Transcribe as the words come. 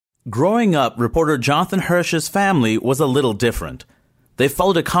Growing up, reporter Jonathan Hirsch's family was a little different. They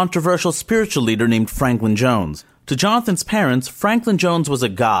followed a controversial spiritual leader named Franklin Jones. To Jonathan's parents, Franklin Jones was a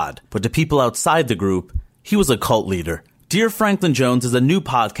god, but to people outside the group, he was a cult leader. Dear Franklin Jones is a new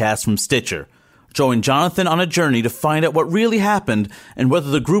podcast from Stitcher. Join Jonathan on a journey to find out what really happened and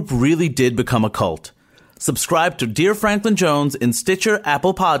whether the group really did become a cult. Subscribe to Dear Franklin Jones in Stitcher,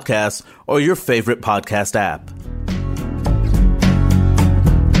 Apple Podcasts, or your favorite podcast app.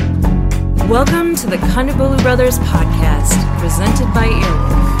 Welcome to the Kondabolu Brothers Podcast, presented by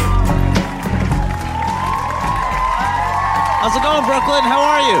Earwolf. How's it going, Brooklyn? How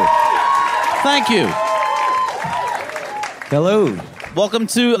are you? Thank you. Hello. Welcome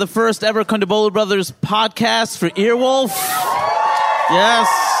to the first ever Kondabolu Brothers Podcast for Earwolf. Yes.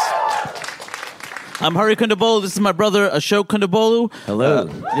 I'm Hari Kondabolu. This is my brother, Ashok Kondabolu. Hello.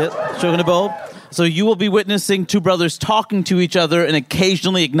 Ashok Kondabolu. So you will be witnessing two brothers talking to each other and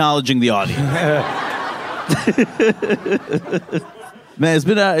occasionally acknowledging the audience. Man,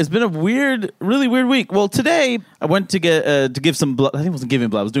 it's been a weird, really weird week. Well, today I went to give some blood. I think I wasn't giving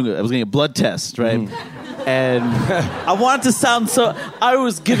blood. I was getting a blood test, right? And I wanted to sound so. I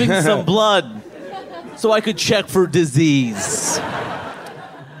was giving some blood so I could check for disease.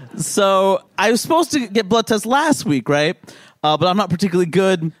 So I was supposed to get blood tests last week, right? But I'm not particularly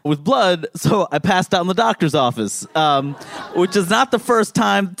good with blood, so I passed out in the doctor's office, which is not the first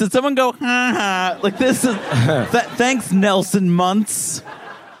time. Did someone go, ha ha, like this? Thanks, Nelson Muntz.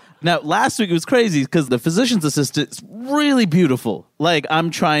 Now, last week it was crazy because the physician's assistant is really beautiful. Like, I'm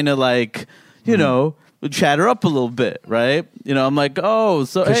trying to, chat her up a little bit, right? You know, I'm like, oh,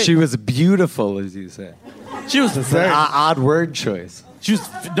 so hey. She was beautiful, as you say. She was very odd word choice. It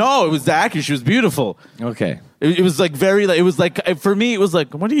was accurate. She was beautiful. Okay. It was like very, it was like, for me, it was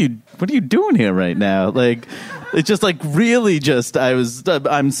like, what are you doing here right now? Like, it's just like really just, I'm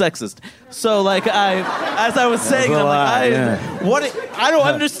sexist. So like as I was saying, I'm like, I don't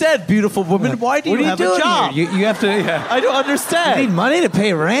understand, beautiful woman. Why do you have a job? You have to, I don't understand. You need money to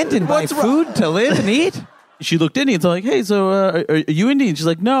pay rent and buy food to live and eat? She looked Indian, so I'm like, hey, so are you Indian? She's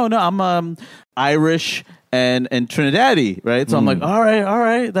like, no, I'm Irish and Trinidadi, right? So I'm like, all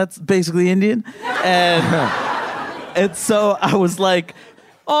right, that's basically Indian. And so I was like,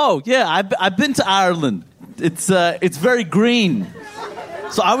 oh yeah, I've been to Ireland. It's very green.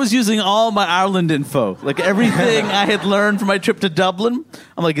 So I was using all my Ireland info, like everything I had learned from my trip to Dublin.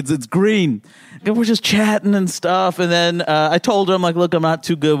 I'm like, it's green. And we're just chatting and stuff. And then I told her, I'm like, look, I'm not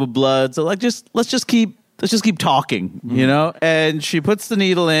too good with blood, so like let's just keep talking, you know? And she puts the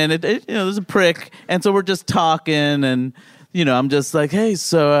needle in, there's a prick. And so we're just talking, and, I'm just like, hey,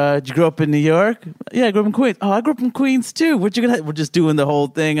 so did you grow up in New York? Yeah, I grew up in Queens. Oh, I grew up in Queens too. We're just doing the whole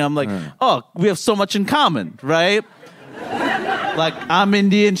thing. I'm like, oh, we have so much in common, right? Like, I'm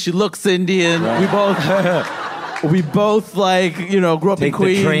Indian, she looks Indian. Right. We both like, grew up in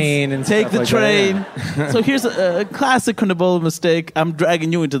Queens. Take the train. Yeah. So here's a classic Kondabolu mistake. I'm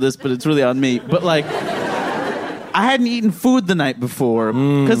dragging you into this, but it's really on me. But like, I hadn't eaten food the night before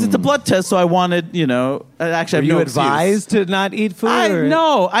because it's a blood test, so I wanted, actually, I have Were you no advised to not eat food?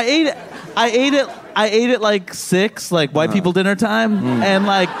 No, I ate it like 6, like white people dinner time, and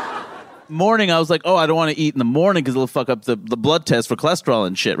like morning I was like, oh, I don't want to eat in the morning because it'll fuck up the blood test for cholesterol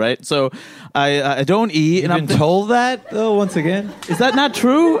and shit, right? So I don't eat. You've been told that though. Once again, is that not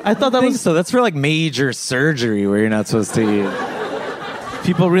true? I thought that was so. That's for like major surgery where you're not supposed to eat.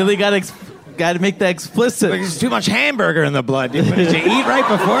 People really got to make that explicit. Like, there's too much hamburger in the blood. Did you eat right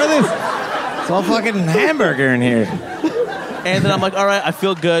before this? It's all fucking hamburger in here. And then I'm like, all right, I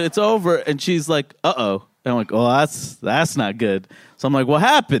feel good. It's over. And she's like, uh-oh. And I'm like, oh, that's not good. So I'm like, what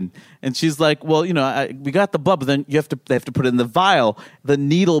happened? And she's like, well, we got the blood, but then they have to put it in the vial. The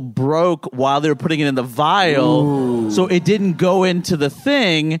needle broke while they were putting it in the vial. Ooh. So it didn't go into the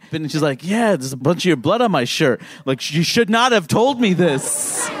thing. And she's like, yeah, there's a bunch of your blood on my shirt. Like, you should not have told me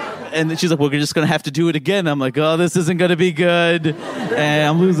this. And she's like, well, we're just going to have to do it again. I'm like, oh, this isn't going to be good. And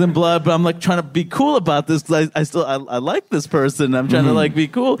I'm losing blood, but I'm like trying to be cool about this because I like this person. I'm trying to like be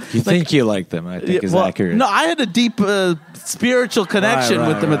cool. You think you like them, I think is accurate. No, I had a deep spiritual connection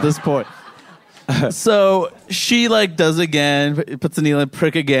with them at this point. So she like does again, puts the needle in,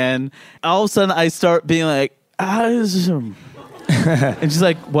 prick again. All of a sudden I start being like, and she's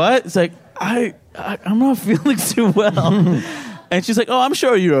like, what? It's like, I'm not feeling too well. And she's like, oh, I'm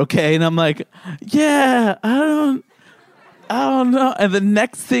sure you're okay. And I'm like, yeah, I don't know. And the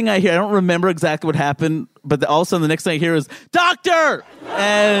next thing I hear, I don't remember exactly what happened, but all of a sudden the next thing I hear is, doctor!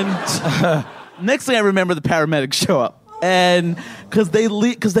 And next thing I remember, the paramedics show up. And because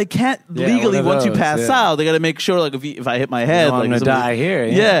they can't legally, one of once you those, pass out, they got to make sure, like, if I hit my head, I'm like, going to die here.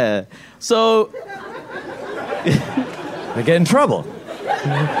 Yeah. So They get in trouble.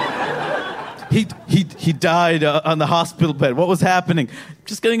 he died on the hospital bed. What was happening?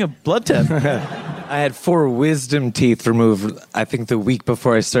 Just getting a blood test. I had 4 wisdom teeth removed, I think the week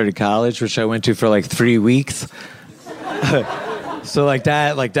before I started college, which I went to for like 3 weeks. So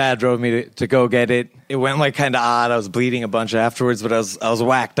dad drove me to go get it. It went like kind of odd. I was bleeding a bunch afterwards, but I was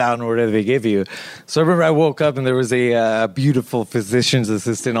whacked out in whatever they give you. So I remember I woke up and there was a beautiful physician's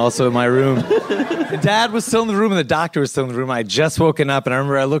assistant also in my room. And Dad was still in the room and the doctor was still in the room. I had just woken up and I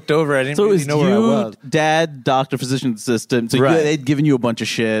remember I looked over. I didn't really know where I was. Dad, doctor, physician assistant. So Right. they'd given you a bunch of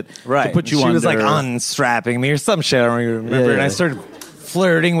shit to put you she under. was like unstrapping me or some shit. I don't even remember. Yeah. And I started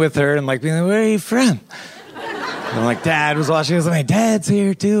flirting with her and like being like, "Where are you from?" And like Dad was watching. I was like, "My dad's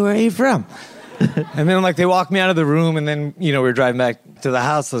here too. Where are you from?" And then like they walked me out of the room, and then we were driving back to the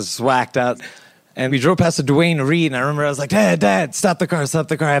house. I was just whacked out, and we drove past a Dwayne Reed, and I remember I was like, "Dad, stop the car,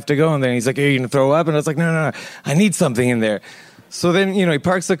 I have to go." And then he's like, "Are you gonna throw up?" And I was like, "No, I need something in there." So then he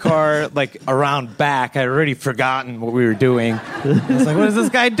parks the car like around back. I'd already forgotten what we were doing. I was like, "What is this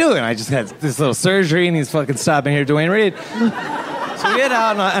guy doing?" I just had this little surgery, and he's fucking stopping here, Dwayne Reed. So we get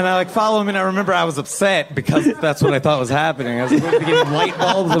out, and I like follow him, and I remember I was upset because that's what I thought was happening. I was like, "We're getting light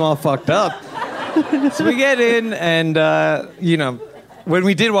bulbs and all fucked up." So we get in, and when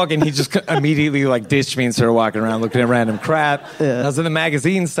we did walk in, he just immediately like ditched me and started walking around looking at random crap. Yeah. I was in the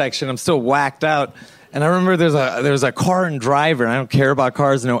magazine section. I'm still whacked out, and I remember there's a car and driver. And I don't care about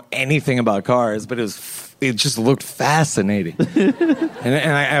cars, know anything about cars, but it just looked fascinating.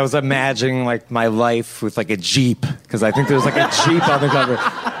 and I was imagining like my life with like a Jeep, because I think there's like a Jeep on the cover.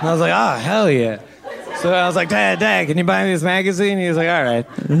 And I was like, "Oh, hell yeah." So I was like, Dad, can you buy me this magazine? He was like, "All right."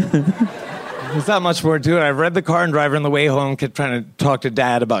 There's not much more to it. I read The Car and Driver on the way home, kept trying to talk to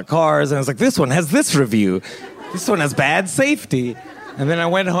Dad about cars, and I was like, "This one has this review. This one has bad safety." And then I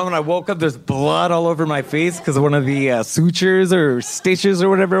went home and I woke up, there's blood all over my face because one of the sutures or stitches or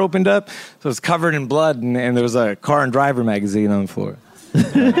whatever opened up. So it was covered in blood, and there was a Car and Driver magazine on the floor.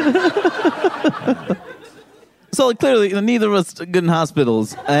 So like, clearly, neither of us are good in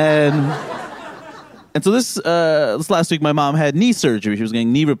hospitals, and so this last week, my mom had knee surgery. She was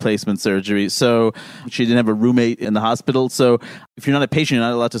getting knee replacement surgery, so she didn't have a roommate in the hospital. So if you're not a patient, you're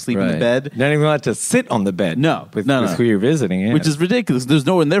not allowed to sleep in the bed. You're not even allowed to sit on the bed. No, with who you're visiting. Yeah. Which is ridiculous. There's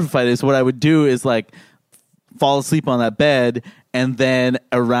no one there for 5 days. So what I would do is like fall asleep on that bed, and then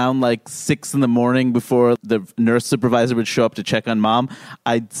around like 6 a.m, before the nurse supervisor would show up to check on Mom,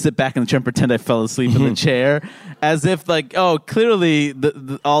 I'd sit back in the chair and pretend I fell asleep in the chair, as if like, oh, clearly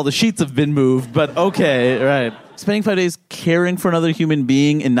all the sheets have been moved, but okay, right. Spending 5 days caring for another human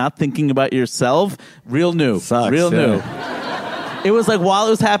being and not thinking about yourself, real new. Sucks, real yeah. new. It was like while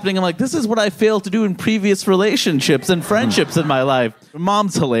it was happening, I'm like, this is what I failed to do in previous relationships and friendships in my life.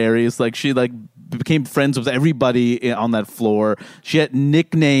 Mom's hilarious. Like she like became friends with everybody on that floor. She had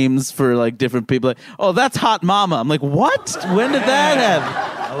nicknames for like different people. Like, "Oh, that's Hot Mama." I'm like, what? When did that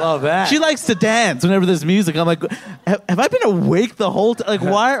happen? I love that. She likes to dance whenever there's music. I'm like, have I been awake the whole time?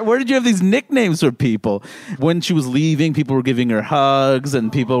 Like, where did you have these nicknames for people? When she was leaving, people were giving her hugs,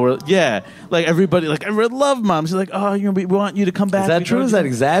 and people were, like everybody, like, "I love Mom." She's like, "Oh, we want you to come back." Is that true? Is that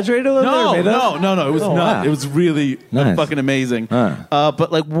exaggerated a little bit? No. It was not. Wow. It was really fucking amazing.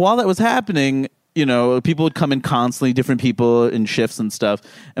 But like while that was happening, people would come in constantly, different people in shifts and stuff.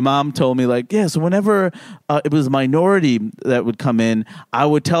 And Mom told me, like, so whenever it was a minority that would come in, I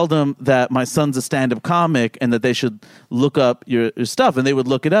would tell them that my son's a stand-up comic and that they should look up your stuff. And they would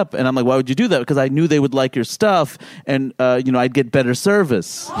look it up. And I'm like, "Why would you do that?" Because I knew they would like your stuff, and I'd get better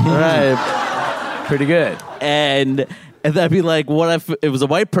service. Right? Pretty good. And I'd be like, "What if it was a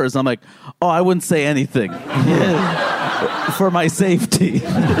white person?" I'm like, "Oh, I wouldn't say anything for my safety."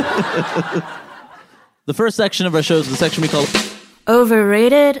 The first section of our show is the section we call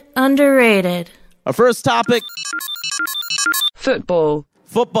Overrated, Underrated. our first topic: Football.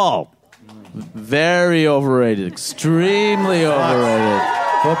 football. Very overrated, extremely overrated.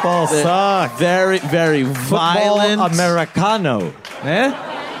 Football sucks. Very, very violent. Football Americano.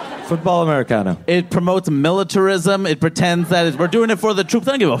 Football Americano. It promotes militarism. It pretends that we're doing it for the troops.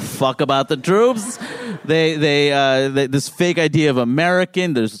 I don't give a fuck about the troops. They this fake idea of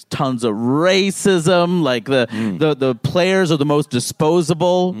American. There's tons of racism. Like the players are the most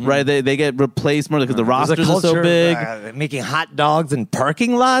disposable, right? They get replaced more because the rosters are so big. Making hot dogs in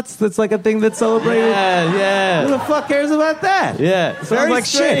parking lots. That's like a thing that's celebrated. Yeah. Who the fuck cares about that? Yeah. Very like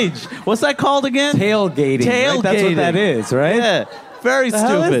strange. shit. What's that called again? Tailgating. Right? That's what that is, right? Yeah. Very The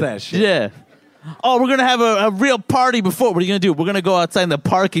stupid. hell is that shit? Yeah. Oh, we're going to have a real party before. What are you going to do? We're going to go outside in the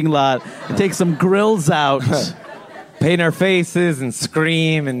parking lot and take some grills out. Paint our faces and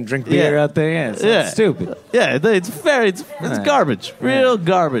scream and drink beer out there. Yeah, it's stupid. Yeah, it's garbage. Real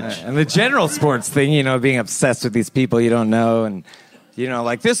garbage. And the general sports thing, being obsessed with these people you don't know and,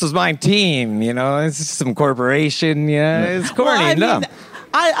 like, this was my team, it's just some corporation, it's corny and dumb.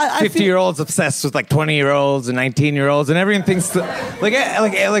 50-year-olds obsessed with like 20-year-olds and 19-year-olds, and everyone thinks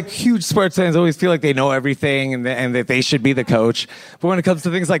like huge sports fans always feel like they know everything and that they should be the coach. But when it comes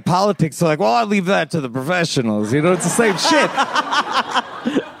to things like politics, they're like, well, I'll leave that to the professionals. It's the same shit.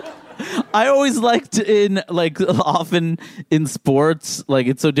 I always liked often in sports, like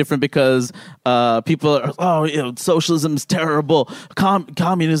it's so different because people are, socialism's terrible,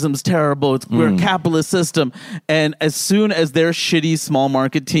 communism's terrible, we're a capitalist system. And as soon as their shitty small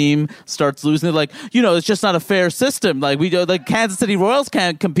market team starts losing, they're like, it's just not a fair system. Like like Kansas City Royals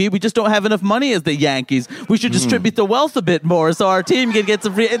can't compete. We just don't have enough money as the Yankees. We should distribute the wealth a bit more so our team can get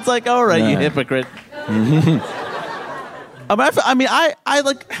some free. It's like, all right, you hypocrite.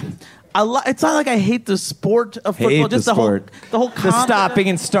 It's not like I hate the sport of football. Just the whole concept. The stopping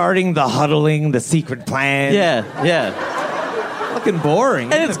and starting, the huddling, the secret plan. Yeah. Fucking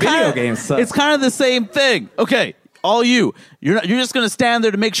boring. And it's video games suck. It's kind of the same thing. Okay, all you're just gonna stand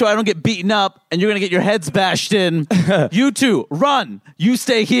there to make sure I don't get beaten up, and you're gonna get your heads bashed in. You two run. You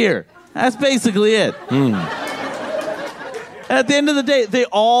stay here. That's basically it. At the end of the day,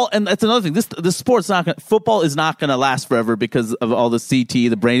 and that's another thing. Football is not gonna last forever because of all the CT,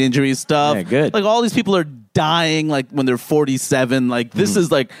 the brain injury stuff. Yeah, good. Like all these people are dying like when they're 47. Like this is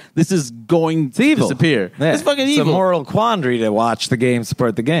going to disappear. Yeah. It's fucking evil. It's a moral quandary to watch the game,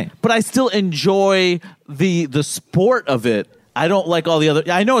 support the game. But I still enjoy the sport of it. I don't like all the other.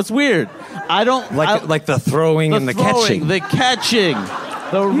 I know it's weird. I don't like the throwing and the catching. The catching.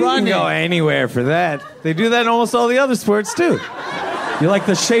 The running. You can go anywhere for that. They do that in almost all the other sports, too. You like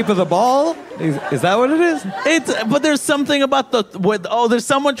the shape of the ball? Is that what it is? But there's something about there's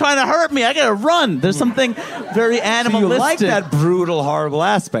someone trying to hurt me. I gotta run. There's something very animalistic. So you like that brutal, horrible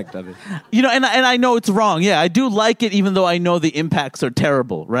aspect of it. And I know it's wrong. Yeah, I do like it, even though I know the impacts are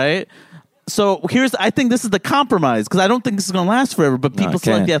terrible, right? So I think this is the compromise, because I don't think this is going to last forever, but people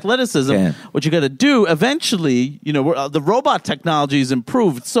select the athleticism. What you got to do eventually, the robot technology has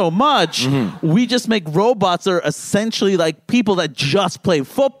improved so much, we just make robots that are essentially like people that just play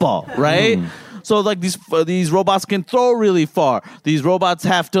football, right? So like these robots can throw really far. These robots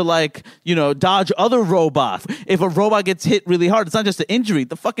have to dodge other robots. If a robot gets hit really hard, it's not just an injury.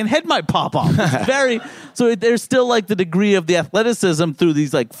 The fucking head might pop off. So there's still like the degree of the athleticism through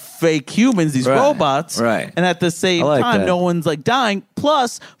these like fake humans, these robots. Right. And at the same time, no one's like dying.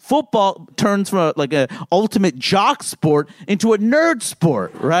 Plus, football turns from a ultimate jock sport into a nerd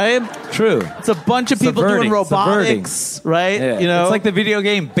sport, right? True. It's a bunch of people doing robotics, right? Yeah. It's like the video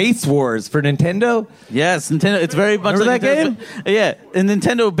game Base Wars for Nintendo. Yes, Nintendo. It's very much Remember like that game? Yeah, in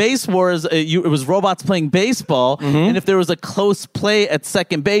Nintendo Base Wars, it was robots playing baseball, and if there was a close play at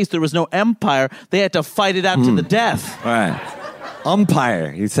second base, there was no umpire. They had to fight it out to the death. Right.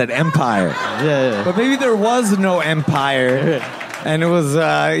 Umpire. You said empire. Yeah. But maybe there was no empire. And it was,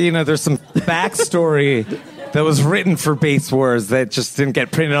 there's some backstory that was written for Base Wars that just didn't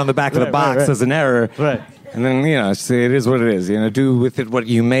get printed on the back of the box as an error. Right. And then, it is what it is. Do with it what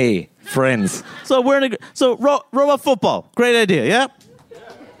you may, friends. So robot football. Great idea, yeah?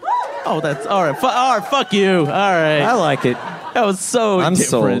 Oh, that's all right. All right, fuck you. All right. I like it. That was so I'm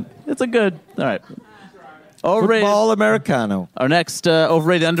different. sold. It's a good, all right. Overrated. Football Americano. Our next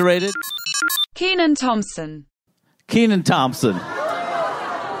overrated, underrated. Kenan Thompson. Kenan Thompson.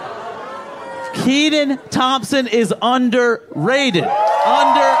 Kenan Thompson is underrated,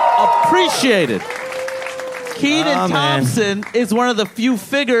 underappreciated. Kenan Thompson is one of the few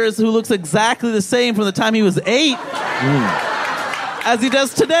figures who looks exactly the same from the time he was 8 as he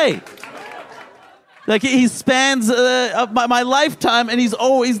does today. Like he spans my lifetime, and he's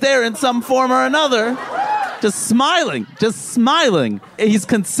always there in some form or another, just smiling. He's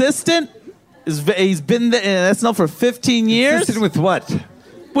consistent. He's been there in SNL for 15 years. Consistent with what?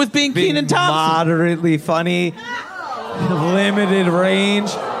 With being Kenan Thompson. Moderately funny, limited range.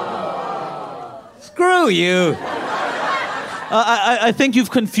 Screw you. I think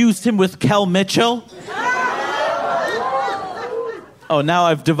you've confused him with Kel Mitchell. Oh, now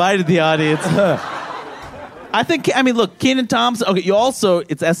I've divided the audience. Look, Kenan Thompson. Okay,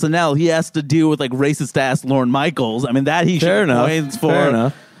 it's SNL. He has to deal with like racist ass Lorne Michaels. That he should have points for. Fair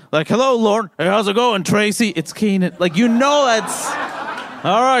enough. Like, hello, Lorne. Hey, how's it going, Tracy? It's Kenan. Like, that's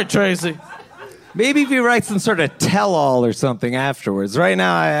all right, Tracy. Maybe if you write some sort of tell-all or something afterwards. Right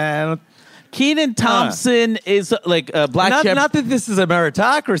now, I don't Kenan Thompson is like a black shepherd. Not that this is a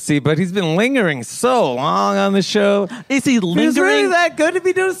meritocracy, but he's been lingering so long on the show. Is he lingering? He's really that good to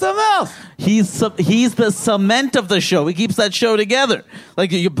be doing something else. He's the cement of the show. He keeps that show together.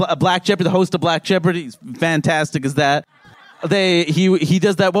 Like Black Jeopardy, the host of Black Jeopardy, he's fantastic as that. He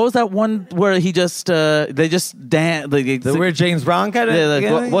does that. What was that one where he just they just dance? The weird James Brown kind of.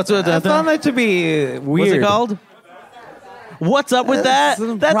 Yeah, like, what's with that? I found that to be weird. What's it called? What's up with that?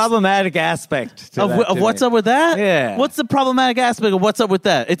 That's problematic aspect of what's up with that? Yeah. What's the problematic aspect of what's up with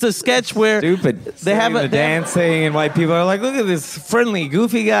that? It's a sketch where stupid. They have the dancing and white people are like, look at this friendly,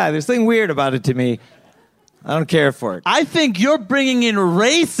 goofy guy. There's something weird about it to me. I don't care for it. I think you're bringing in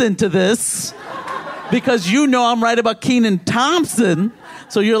race into this because you know I'm right about Kenan Thompson.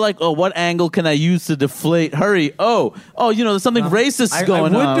 So you're like, oh, what angle can I use to deflate Hari? Oh, there's something racist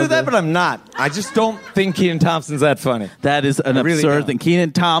going on. I would do that, but I'm not. I just don't think Kenan Thompson's that funny. That is an absurd thing.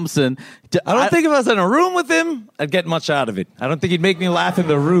 Kenan Thompson. I don't think if I was in a room with him, I'd get much out of it. I don't think he'd make me laugh in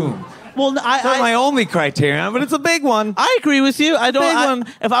the room. Well, it's not my only criterion, but it's a big one. I agree with you. If I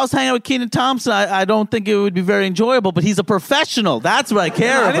was hanging out with Kenan Thompson, I don't think it would be very enjoyable. But he's a professional. That's what I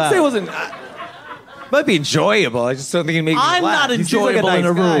care about. I didn't say it wasn't. Might be enjoyable. I just don't think it'd make me laugh. I'm not enjoyable like a in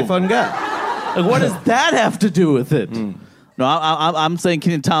a room. Fun guy. Like, what does that have to do with it? No, I'm saying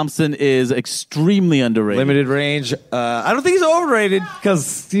Kenan Thompson is extremely underrated. Limited range. I don't think he's overrated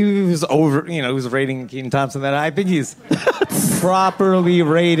because he was he was rating Kenan Thompson that. I think he's properly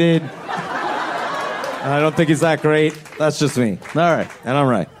rated. I don't think he's that great. That's just me. All right. And I'm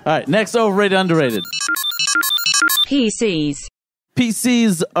right. All right. Next, overrated, underrated. PCs.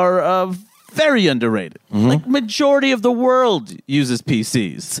 PCs are very underrated. Like, majority of the world uses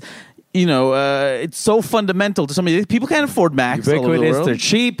PCs. It's so fundamental to so many people. Can't afford Macs all over the world. They're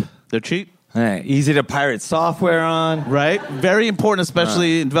cheap. They're cheap. Easy to pirate software on. Right. Very important,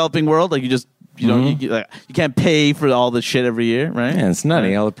 especially in developing world. Like, you can't pay for all this shit every year, right? Yeah, it's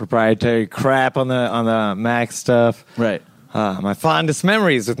nutty. All the proprietary crap on the Mac stuff. Right. My fondest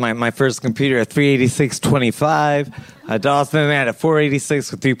memories with my first computer at 386/25. Dawson had a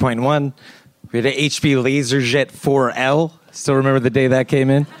 486 with 3.1. We had an HP LaserJet 4L. Still remember the day that came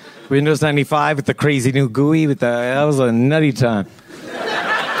in. Windows 95 with the crazy new GUI. That was a nutty time.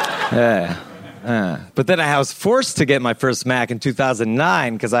 But then I was forced to get my first Mac in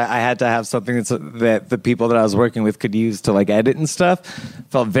 2009 because I had to have something that the people that I was working with could use to edit and stuff.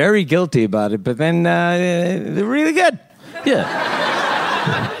 Felt very guilty about it, but then they're really good.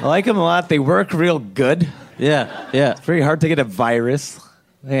 Yeah. I like them a lot. They work real good. Yeah. It's very hard to get a virus.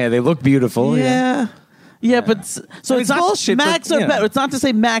 Yeah, they look beautiful. Yeah, but so it's not bullshit. Macs are better. It's not to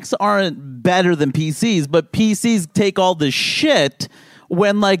say Macs aren't better than PCs, but PCs take all the shit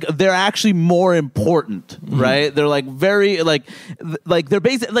when they're actually more important, right? They're very they're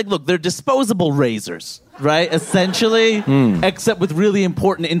basic. Look, they're disposable razors, right? Essentially, except with really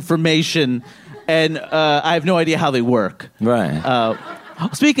important information, and I have no idea how they work. Right.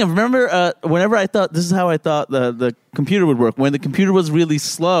 Speaking of, remember whenever I thought this is how I thought the computer would work. When the computer was really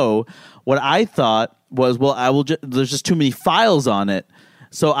slow, what I thought was, there's just too many files on it,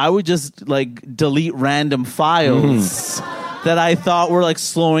 so I would just delete random files that I thought were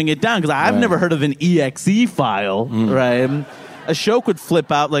slowing it down because I've never heard of an exe file, right? Ashok would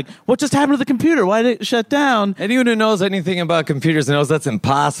flip out what just happened to the computer? Why did it shut down? Anyone who knows anything about computers knows that's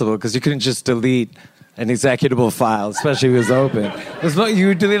impossible because you couldn't just delete an executable file, especially if it was open.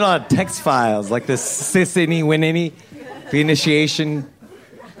 You delete a lot of text files, like the sysini, winini, the initiation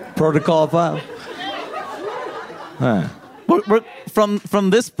protocol file. We're, from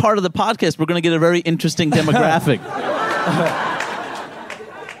this part of the podcast, we're going to get a very interesting demographic.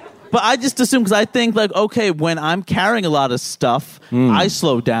 But I just assume, because I think, when I'm carrying a lot of stuff, I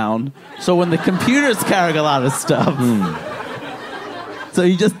slow down. So when the computer's carrying a lot of stuff... So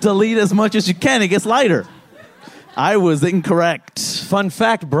you just delete as much as you can. It gets lighter. I was incorrect. Fun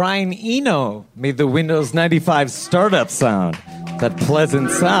fact, Brian Eno made the Windows 95 startup sound. That pleasant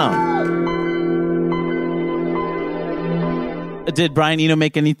sound. Did Brian Eno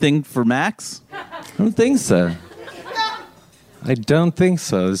make anything for Macs? I don't think so.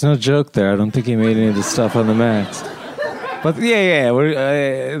 There's no joke there. I don't think he made any of the stuff on the Macs. But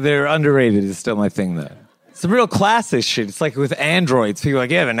they're underrated is still my thing, though. It's some real classic shit. It's like with Androids. People are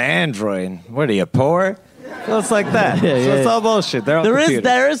you have an Android. What are you, poor? Well, it's like that. It's all bullshit.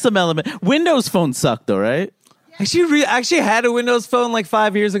 There is some element. Windows phones suck, though, right? I actually had a Windows phone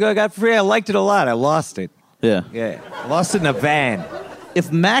 5 years ago. I got it for free. I liked it a lot. I lost it. Yeah. I lost it in a van.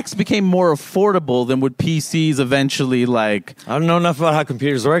 If Macs became more affordable, then would PCs eventually I don't know enough about how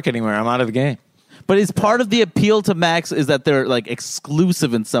computers work anymore. I'm out of the game. But is part of the appeal to Macs is that they're like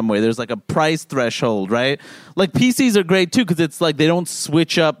exclusive in some way. There's like a price threshold, right? Like PCs are great too because it's like they don't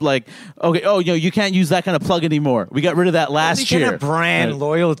switch up. Like, okay, you can't use that kind of plug anymore. We got rid of that last year. You can have brand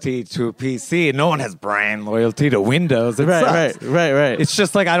loyalty to a PC, and no one has brand loyalty to Windows. Right. It's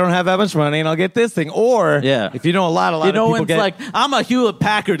just like I don't have that much money, and I'll get this thing. Or if you know a lot of people one's like, I'm a Hewlett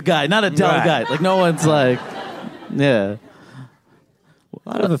Packard guy, not a Dell guy. Like no one's like, yeah. A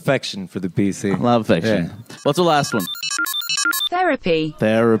lot of affection for the PC. A lot of affection. Yeah. What's the last one? Therapy.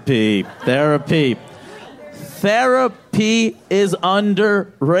 Therapy is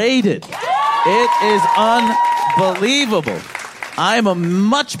underrated. It is unbelievable. I'm a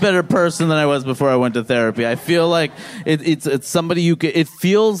much better person than I was before I went to therapy. I feel like it's somebody it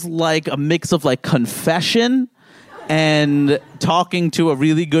feels like a mix of like confession and talking to a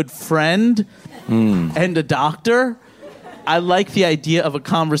really good friend and a doctor. I like the idea of a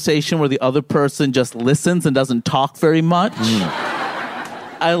conversation where the other person just listens and doesn't talk very much.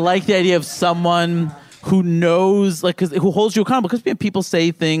 I like the idea of someone who knows, like, who holds you accountable. Because people say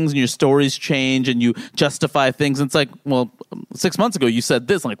things and your stories change and you justify things. And it's like, well, 6 months ago you said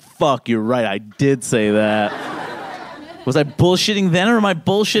this. I'm like, fuck, you're right. I did say that. Was I bullshitting then or am I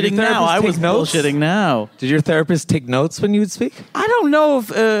bullshitting now? I was bullshitting now. Did your therapist take notes when you would speak? I don't know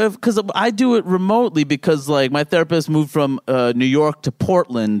if because I do it remotely because like my therapist moved from New York to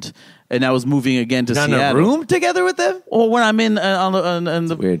Portland and I was moving again to Seattle. In a room together with them? Or when I'm in on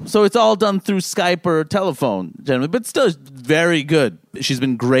the weird. So it's all done through Skype or telephone generally, but still very good. She's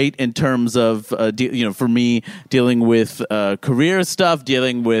been great in terms of for me dealing with career stuff,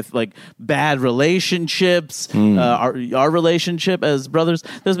 dealing with like bad relationships, our relationship as brothers.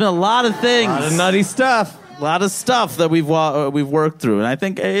 There's been a lot of things, a lot of nutty stuff. A lot of stuff that we've worked through, and I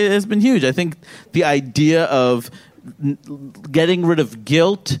think it has been huge. I think the idea of getting rid of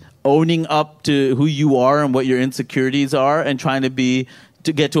guilt, owning up to who you are and what your insecurities are, and trying to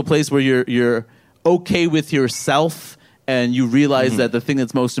get to a place where you're okay with yourself, and you realize that the thing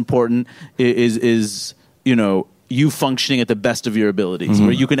that's most important is you functioning at the best of your abilities,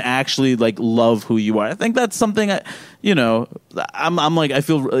 where you can actually like love who you are. I think that's something I'm like, I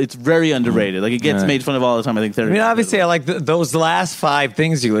feel it's very underrated. Like it gets made fun of all the time. I think therapy. I mean, obviously, I like those last 5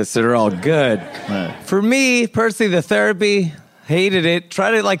 things you listed are all good. Right. For me personally, the therapy, hated it.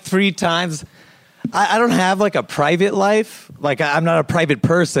 Tried it like 3 times. I don't have like a private life. Like I'm not a private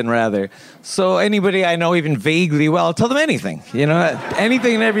person, rather. So anybody I know even vaguely well, I'll tell them anything.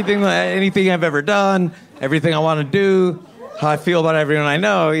 Anything and everything, anything I've ever done, everything I want to do, how I feel about everyone I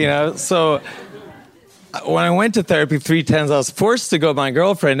know. So when I went to therapy 3 times, I was forced to go with my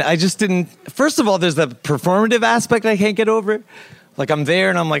girlfriend. I just didn't. First of all, there's the performative aspect I can't get over. Like I'm there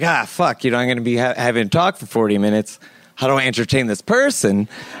and I'm like, fuck, I'm going to be having a talk for 40 minutes. How do I entertain this person?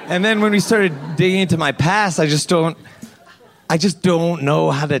 And then when we started digging into my past, I just don't know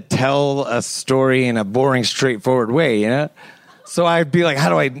how to tell a story in a boring, straightforward way, So I'd be like, how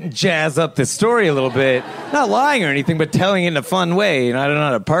do I jazz up this story a little bit? Not lying or anything, but telling it in a fun way. I don't know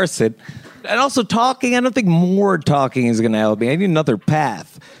how to parse it. And also talking, I don't think more talking is going to help me. I need another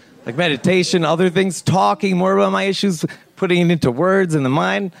path. Like meditation, other things, talking more about my issues, putting it into words in the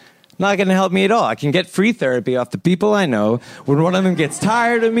mind. Not going to help me at all. I can get free therapy off the people I know. When one of them gets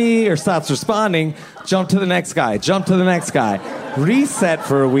tired of me or stops responding, jump to the next guy, reset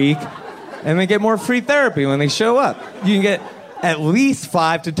for a week, and then get more free therapy when they show up. You can get at least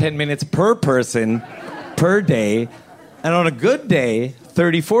 5 to 10 minutes per person per day, and on a good day,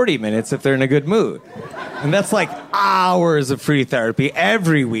 30, 40 minutes if they're in a good mood. And that's like hours of free therapy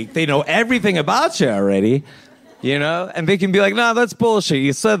every week. They know everything about you already. And they can be like, no, that's bullshit.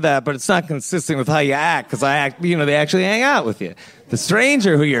 You said that, but it's not consistent with how you act, because I act, they actually hang out with you. The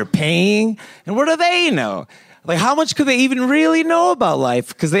stranger who you're paying, and what do they know? Like, how much could they even really know about life?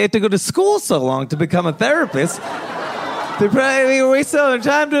 Because they had to go to school so long to become a therapist. They probably waste all their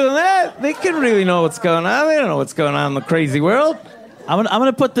time doing that. They can really know what's going on. They don't know what's going on in the crazy world. I'm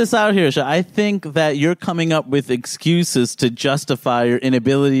gonna put this out here, Sha. I think that you're coming up with excuses to justify your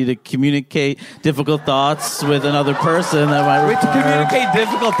inability to communicate difficult thoughts with another person. To communicate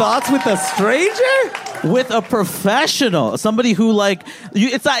difficult thoughts with a stranger? With a professional, somebody who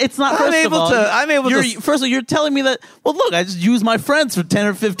it's not. I'm able to. First of all, you're telling me that. Well, look, I just use my friends for 10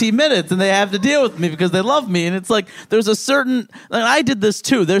 or 15 minutes, and they have to deal with me because they love me. And it's like there's a certain. And I did this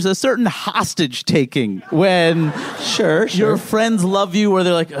too. There's a certain hostage taking when your friends love you, where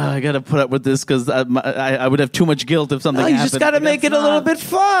they're like, I got to put up with this because I would have too much guilt if something happened. You just got to make it a little bit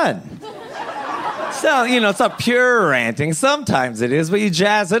fun. So it's not pure ranting. Sometimes it is, but you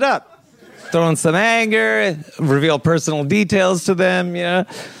jazz it up. throw in some anger, reveal personal details to them, you know.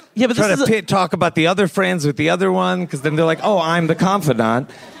 Yeah, but try to talk about the other friends with the other one, because then they're like, oh, I'm the confidant.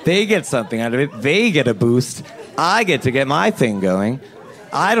 They get something out of it. They get a boost. I get to get my thing going.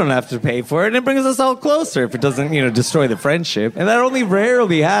 I don't have to pay for it. And it brings us all closer if it doesn't, destroy the friendship. And that only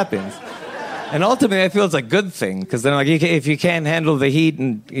rarely happens. And ultimately, I feel it's a good thing, because then, like, if you can't handle the heat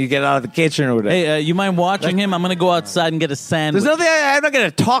and you get out of the kitchen or whatever. Hey, you mind watching him? I'm going to go outside and get a sandwich. There's nothing. I'm not going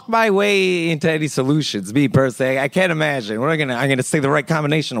to talk my way into any solutions. Me personally, I can't imagine. I'm going to say the right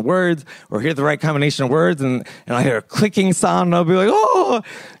combination of words or hear the right combination of words, and I hear a clicking sound, and I'll be like, oh,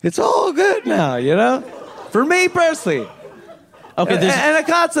 it's all good now. For me personally. Okay, and I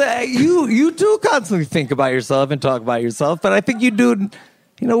constantly, you do constantly think about yourself and talk about yourself, but I think you do it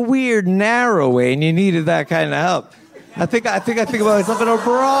in a weird, narrow way, and you needed that kind of help. I think about myself in a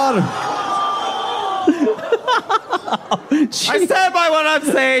broad. I stand by what I'm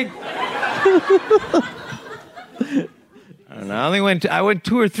saying. I don't know. I went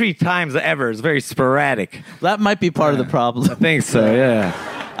 2 or 3 times ever. It's very sporadic. That might be part of the problem. I think so. Yeah.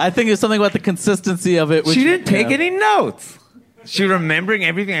 I think it's something about the consistency of it. She didn't take any notes. She remembering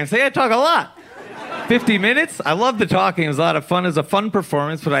everything I say. I talk a lot. 50 minutes. I loved the talking. It was a lot of fun. It was a fun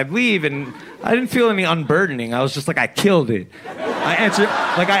performance, but I'd leave and I didn't feel any unburdening. I was just like, I killed it.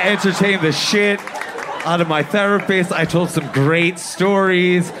 I entertained the shit out of my therapist. I told some great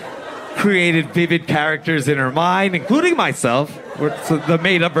stories, created vivid characters in her mind, including myself, the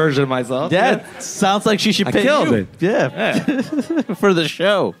made-up version of myself. Yeah, sounds like she should pay you. I killed it. Yeah. For the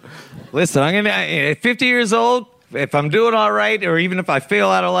show. Listen, at 50 years old, if I'm doing all right, or even if I fail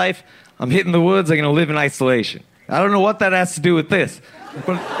out of life, I'm hitting the woods, I'm going to live in isolation. I don't know what that has to do with this.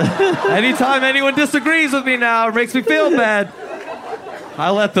 But anytime anyone disagrees with me now or makes me feel bad,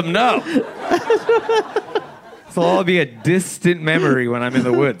 I let them know. So I'll be a distant memory when I'm in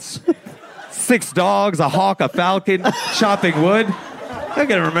the woods. 6 dogs, a hawk, a falcon, chopping wood. I'm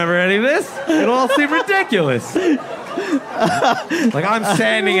going to remember any of this. It'll all seem ridiculous. Like I'm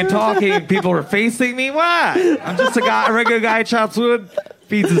standing and talking and people are facing me. Why? I'm just a regular guy, chops wood,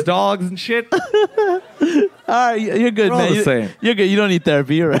 feeds his dogs and shit. All right, you're good, man. The same. You're good. You don't need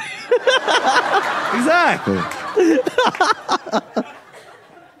therapy. You're right. Exactly.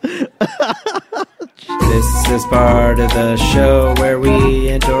 This is part of the show where we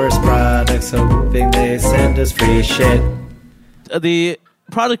endorse products hoping they send us free shit. The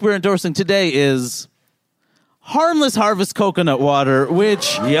product we're endorsing today is Harmless Harvest Coconut Water,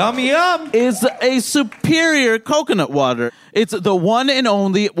 which Yum, yum. is a superior coconut water. It's the one and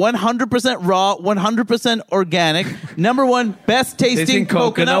only 100% raw, 100% organic, #1 best tasting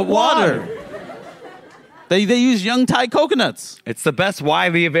coconut water. They use young Thai coconuts. It's the best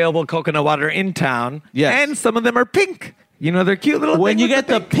widely available coconut water in town. Yes. And some of them are pink. They're cute little When things you get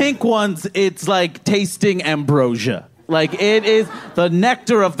the pink ones, it's like tasting ambrosia. Like, it is the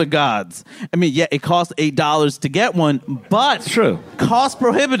nectar of the gods. I mean, yeah, it costs $8 to get one, but... True. Cost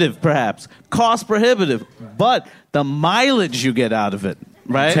prohibitive, perhaps. Cost prohibitive. But the mileage you get out of it,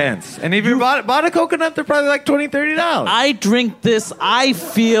 right? Intense. And if you bought a coconut, they're probably like $20, $30. I drink this, I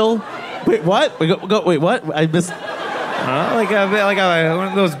feel... Wait, what? Wait, what? I missed... Like one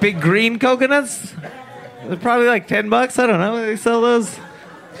of those big green coconuts? They're probably like $10. I don't know. They sell those...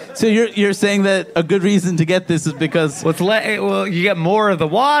 So you're saying that a good reason to get this is because... you get more of the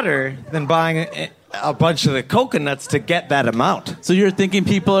water than buying a bunch of the coconuts to get that amount. So you're thinking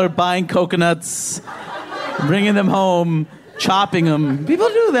people are buying coconuts, bringing them home, chopping them. People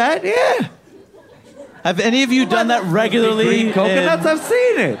do that, yeah. Have any of you done that regularly? Green coconuts? I've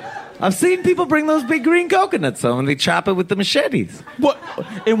seen it. I've seen people bring those big green coconuts home and they chop it with the machetes.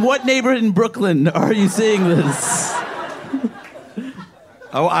 In what neighborhood in Brooklyn are you seeing this?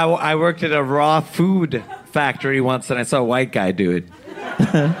 Oh, I worked at a raw food factory once, and I saw a white guy do it.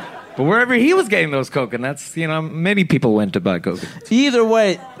 But wherever he was getting those coconuts, many people went to buy coconuts. Either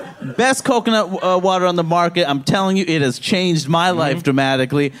way, best coconut water on the market. I'm telling you, it has changed my life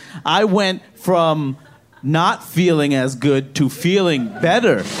dramatically. I went from not feeling as good to feeling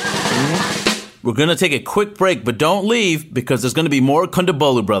better. We're going to take a quick break, but don't leave because there's going to be more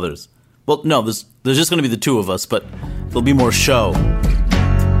Kondabolu Brothers. Well, no, there's just going to be the 2 of us, but there'll be more show.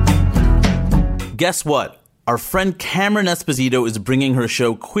 Guess what? Our friend Cameron Esposito is bringing her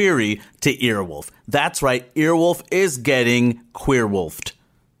show Queery to Earwolf. That's right, Earwolf is getting queer-wolfed.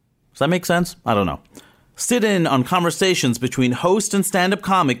 Does that make sense? I don't know. Sit in on conversations between host and stand-up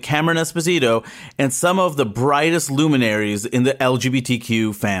comic Cameron Esposito and some of the brightest luminaries in the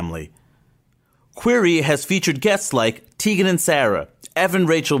LGBTQ family. Queery has featured guests like Tegan and Sarah, Evan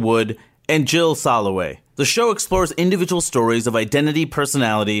Rachel Wood, and Jill Soloway. The show explores individual stories of identity,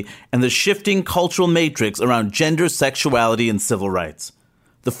 personality, and the shifting cultural matrix around gender, sexuality, and civil rights.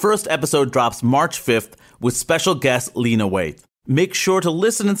 The first episode drops March 5th with special guest Lena Waithe. Make sure to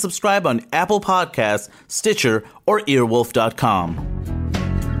listen and subscribe on Apple Podcasts, Stitcher, or earwolf.com.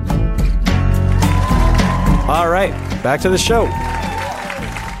 All right, back to the show.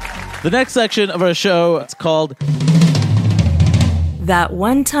 The next section of our show is called That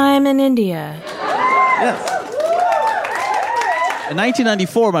One Time in India. Yes. In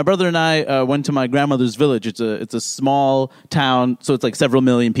 1994, my brother and I went to my grandmother's village. It's a small town, so it's like several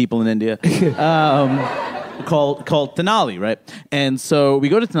million people in India, called Tenali, right? And so we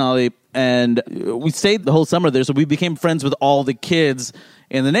go to Tenali, and we stayed the whole summer there, so we became friends with all the kids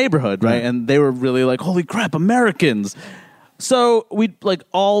in the neighborhood, right? And they were really like, holy crap, Americans. So we like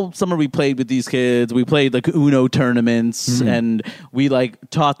all summer we played with these kids. We played like Uno tournaments and we like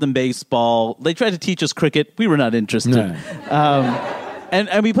taught them baseball. They tried to teach us cricket. We were not interested.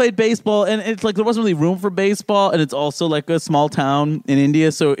 And we played baseball, and it's like there wasn't really room for baseball, and it's also like a small town in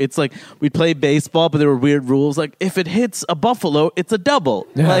India, so it's like we'd play baseball, but there were weird rules. Like if it hits a buffalo, it's a double.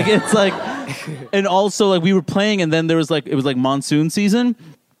 Like it's like, and also like we were playing, and then it was like monsoon season,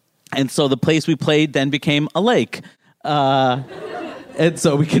 and so the place we played then became a lake. And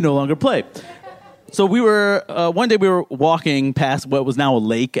so we can no longer play. So we were, one day we were walking past what was now a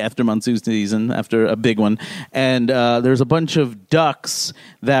lake after monsoon season, after a big one. And there's a bunch of ducks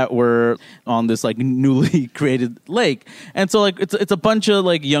that were on this like newly created lake. And so like it's a bunch of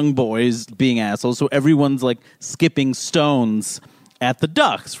like young boys being assholes. So everyone's like skipping stones at the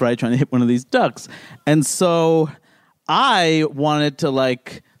ducks, right? Trying to hit one of these ducks. And so I wanted to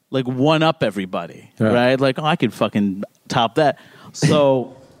like one up everybody, right? Like, oh, I could fucking top that.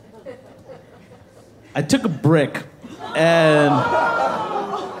 So I took a brick and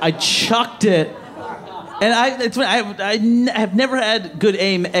I chucked it, and I have never had good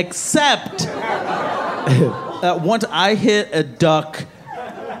aim except once I hit a duck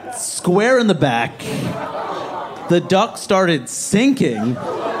square in the back. The duck started sinking.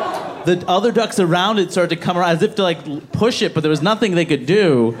 The other ducks around it started to come around as if to like push it, but there was nothing they could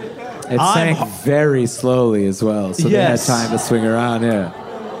do. It sank very slowly as well, so they had time to swing around. Yeah,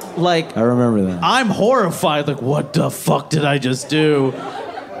 like I remember that. I'm horrified. Like, what the fuck did I just do?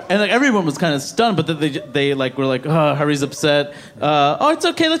 And like everyone was kind of stunned, but then they like were like, oh, Hari's upset. Oh, it's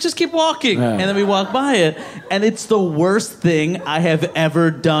okay. Let's just keep walking. Yeah. And then we walk by it, and it's the worst thing I have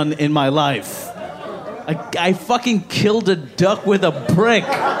ever done in my life. I fucking killed a duck with a brick.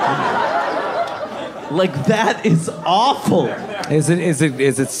 Like, that is awful. Is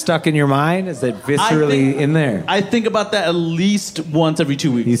it stuck in your mind? Is it viscerally in there? I think about that at least once every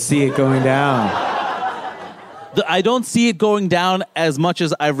 2 weeks. You see it going down. I don't see it going down as much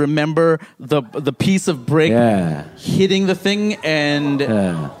as I remember the piece of brick hitting the thing, and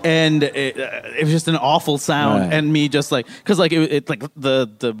it was just an awful sound, and me just like, because like it like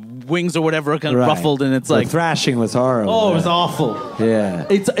the wings or whatever kind of ruffled, and it's like the thrashing was horrible. Oh, it was awful. Yeah,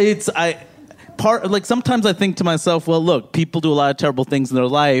 sometimes I think to myself, well, look, people do a lot of terrible things in their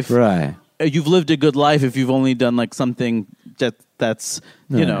life. Right. You've lived a good life if you've only done like something that's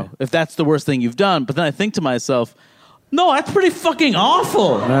you know, if that's the worst thing you've done. But then I think to myself, no, that's pretty fucking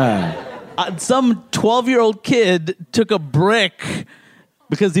awful. Right. Some 12-year-old kid took a brick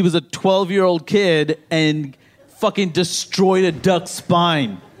because he was a 12-year-old kid and fucking destroyed a duck's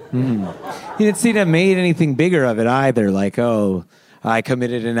spine. He didn't seem to have made anything bigger of it either. Like, oh, I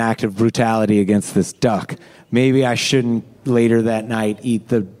committed an act of brutality against this duck. Maybe I shouldn't later that night eat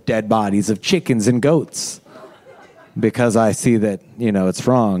the dead bodies of chickens and goats because I see that, you know, it's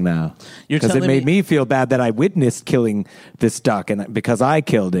wrong now. Because it made me feel bad that I witnessed killing this duck and because I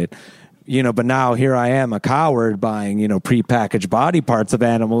killed it. You know, but now here I am, a coward, buying, you know, prepackaged body parts of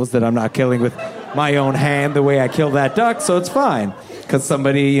animals that I'm not killing with my own hand the way I killed that duck, so it's fine. Because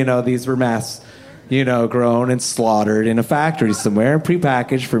somebody, you know, these were mass, you know, grown and slaughtered in a factory somewhere and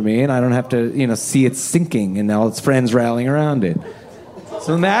prepackaged for me, and I don't have to, you know, see it sinking and all its friends rallying around it.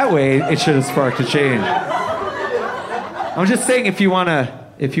 So in that way, it should have sparked a change. I'm just saying, if you wanna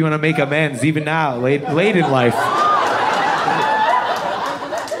make amends, even now, late in life.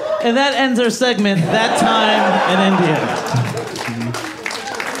 And that ends our segment, That Time in India.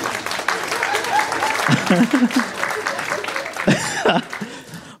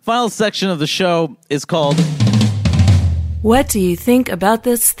 Final section of the show is called What do you think about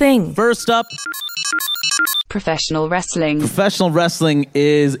this thing? First up, professional wrestling. Professional wrestling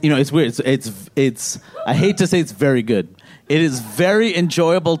is, you know, it's weird. It's I hate to say it's very good. It is very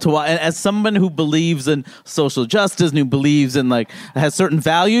enjoyable to watch. And as someone who believes in social justice and who believes in has certain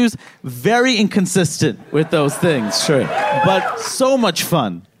values, very inconsistent with those things. Sure. But so much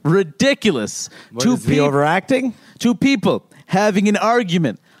fun. Ridiculous. The overacting? Two people having an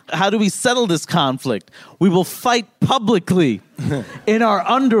argument. How do we settle this conflict? We will fight publicly in our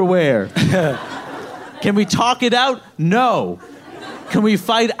underwear. Can we talk it out? No. Can we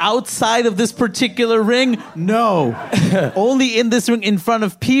fight outside of this particular ring? No. Only in this ring in front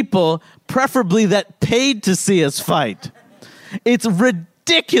of people, preferably that paid to see us fight. It's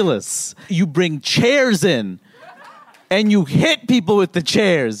ridiculous. You bring chairs in and you hit people with the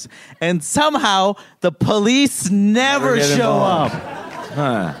chairs, and somehow the police never show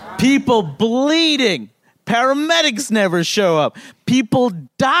up. People bleeding. Paramedics never show up. People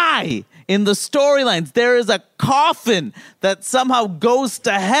die in the storylines. There is a coffin that somehow goes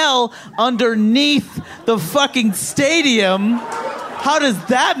to hell underneath the fucking stadium. How does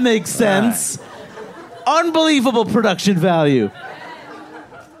that make sense? Unbelievable production value.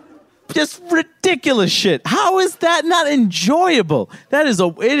 Just ridiculous shit. How is that not enjoyable? It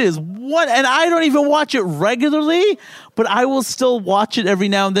is one, and I don't even watch it regularly, but I will still watch it every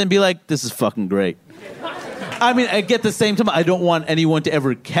now and then and be like, this is fucking great. I mean, at the same time, I don't want anyone to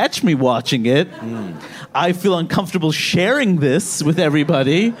ever catch me watching it. I feel uncomfortable sharing this with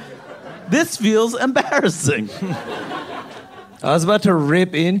everybody. This feels embarrassing. I was about to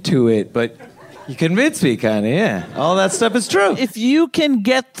rip into it, but you convinced me, kind of, yeah. All that stuff is true. If you can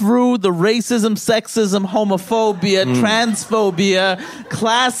get through the racism, sexism, homophobia, transphobia,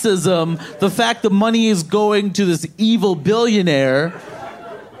 classism, the fact that money is going to this evil billionaire,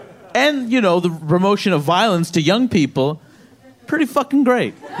 and, the promotion of violence to young people, pretty fucking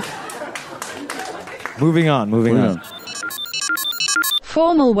great. Moving on.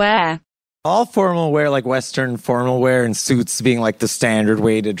 Formal wear. All formal wear, like Western formal wear and suits being like the standard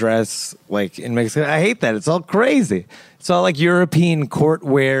way to dress, like in Mexico. I hate that. It's all crazy. It's all like European court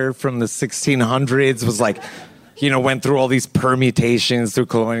wear from the 1600s was like, went through all these permutations through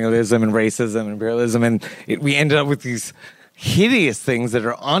colonialism and racism and imperialism. And we ended up with these hideous things that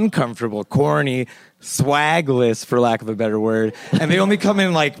are uncomfortable, corny, swagless, for lack of a better word. And they only come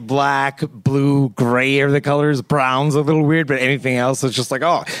in like black, blue, gray are the colors. Brown's a little weird, but anything else is just like,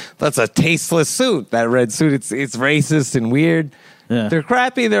 oh, that's a tasteless suit. That red suit, it's racist and weird. Yeah. They're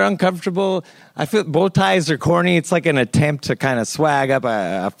crappy. They're uncomfortable. I feel bow ties are corny. It's like an attempt to kind of swag up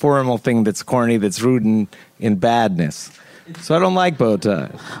a formal thing that's corny, that's rooted in badness. So I don't like bow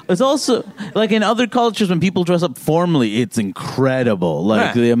ties. It's also, like in other cultures, when people dress up formally, it's incredible.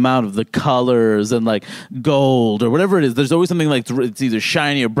 Like the amount of the colors and like gold or whatever it is. There's always something like it's either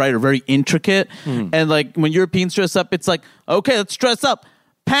shiny or bright or very intricate. And like when Europeans dress up, it's like, okay, let's dress up.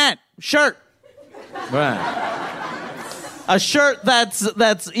 Pant, shirt. Right. A shirt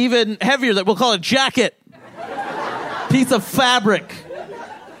that's even heavier that we'll call a jacket. Piece of fabric.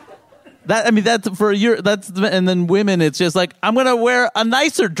 That's for and then women, it's just like, I'm going to wear a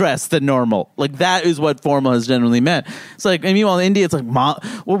nicer dress than normal. Like, that is what formal has generally meant. It's like, and meanwhile in India, it's like, well,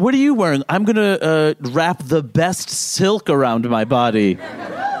 what are you wearing? I'm going to wrap the best silk around my body.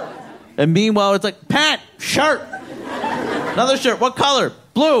 And meanwhile, it's like, pant, shirt, another shirt. What color?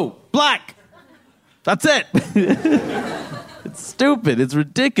 Blue, black. That's it. It's stupid. It's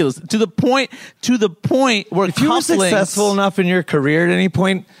ridiculous. To the point where if you were successful enough in your career at any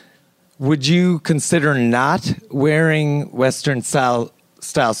point, would you consider not wearing Western style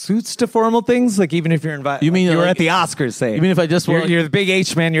suits to formal things? Like, even if you're invited, you mean you were at the Oscars, say? You mean if I just you're the big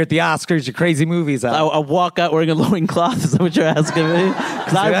H man, you're at the Oscars, your crazy movies out. I'll walk out wearing a loincloth. Is that what you're asking me?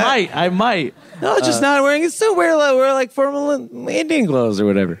 Because I might. No, just not wearing it. Still wear like formal Indian clothes or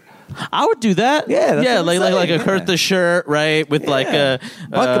whatever. I would do that. Yeah, that's like a Kurta shirt, right? With like a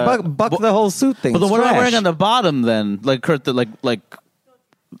buck the whole suit thing. But then what am I wearing on the bottom then? Like Kurta, like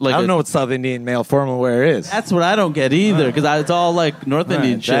I don't know what South Indian male formal wear is. That's what I don't get either, because it's all like North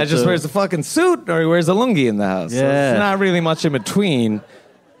Indian shit. Dad just wears a fucking suit, or he wears a lungi in the house. Yeah. So it's not really much in between.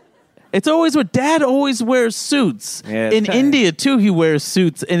 It's always what Dad always wears suits. Yeah, in India too, he wears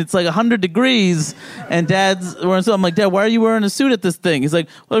suits, and it's like 100 degrees, and Dad's wearing suit. I'm like, Dad, why are you wearing a suit at this thing? He's like,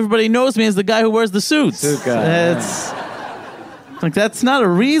 well, everybody knows me as the guy who wears the suits. Suit guy. It's like, that's not a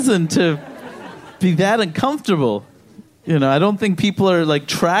reason to be that uncomfortable. I don't think people are like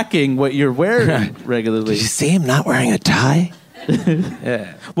tracking what you're wearing regularly. Did you see him not wearing a tie?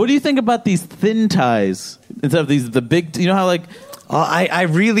 Yeah. What do you think about these thin ties instead of the big? You know how like. I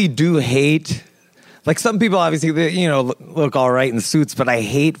really do hate. Like some people, obviously, look all right in suits, but I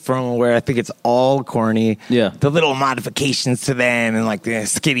hate from where I think it's all corny. Yeah. The little modifications to them and like the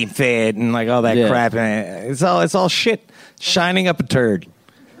skinny fit and like all that crap. And it's all shit. Shining up a turd.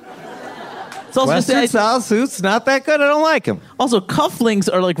 It's also Western style suits, not that good. I don't like them. Also,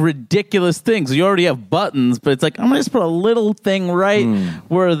 cufflinks are like ridiculous things. You already have buttons, but it's like I'm gonna just put a little thing right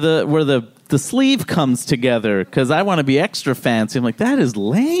where the sleeve comes together because I want to be extra fancy. I'm like, that is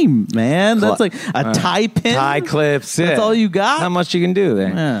lame, man. That's like a tie pin, tie clips. Yeah. That's all you got. Not much you can do there.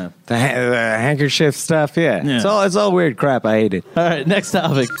 Yeah. The handkerchief stuff. Yeah. It's all weird crap. I hate it. All right, next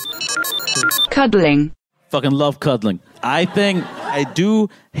topic. Cuddling. Fucking love cuddling. I do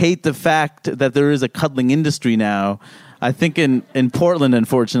hate the fact that there is a cuddling industry now. I think in Portland,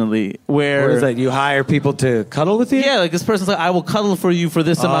 unfortunately, where is that? You hire people to cuddle with you? Yeah, like this person's like, I will cuddle for you for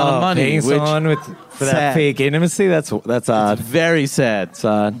this amount of money. Paying someone for that fake intimacy? That's odd. It's very sad. It's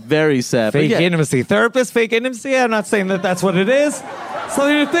odd. Very sad. Fake intimacy. Therapist, fake intimacy? I'm not saying that that's what it is.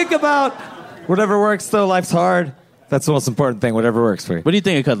 Something to think about. Whatever works, though. Life's hard. That's the most important thing. Whatever works for you. What do you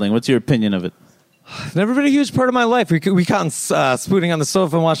think of cuddling? What's your opinion of it? It's never been a huge part of my life. We count spooning on the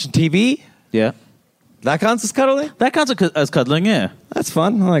sofa and watching TV. Yeah. That counts as cuddling? That counts as cuddling, yeah. That's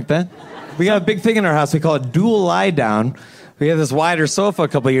fun. I like that. We got a big thing in our house. We call it dual lie down. We had this wider sofa a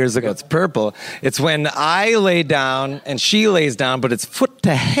couple of years ago. It's purple. It's when I lay down and she lays down, but it's foot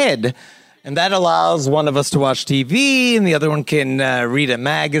to head. And that allows one of us to watch TV and the other one can read a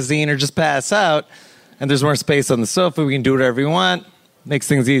magazine or just pass out. And there's more space on the sofa. We can do whatever we want. Makes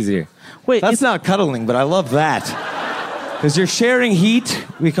things easier. Wait, that's not cuddling, but I love that. Because you're sharing heat.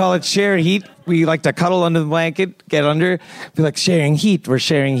 We call it share heat. We like to cuddle under the blanket, get under. We like sharing heat. We're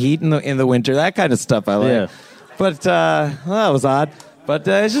sharing heat in the winter. That kind of stuff I like. Yeah. But that was odd. But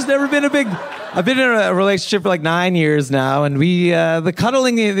it's just never been a big... I've been in a relationship for like 9 years now, and the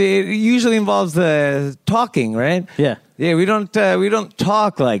cuddling it usually involves the talking, right? Yeah. Yeah, we don't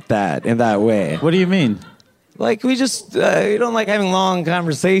talk like that in that way. What do you mean? Like, we don't like having long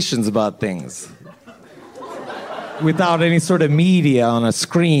conversations about things without any sort of media on a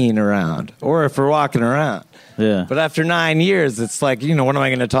screen around, or if we're walking around. Yeah. But after 9 years, it's like, what am I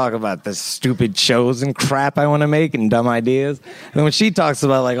going to talk about? The stupid shows and crap I want to make and dumb ideas. And then when she talks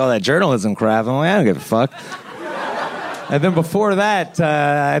about, like, all that journalism crap, I'm like, I don't give a fuck. And then before that,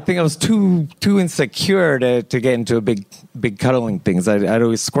 I think I was too insecure to get into a big cuddling things. I'd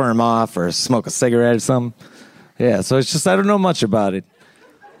always squirm off or smoke a cigarette or something. Yeah, so it's just I don't know much about it.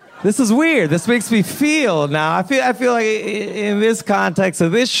 This is weird. This makes me feel now. I feel like in this context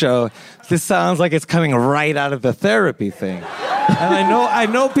of this show, this sounds like it's coming right out of the therapy thing. And I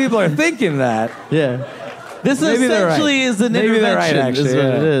know people are thinking that. Yeah. This maybe essentially is an maybe intervention. They're right, actually, is what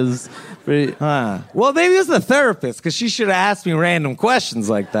it is. Well, maybe it was the therapist because she should have asked me random questions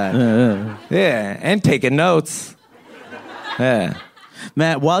like that. Yeah, and taking notes. Yeah.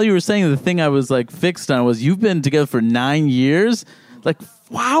 Matt, while you were saying the thing I was like fixed on was you've been together for 9 years. Like,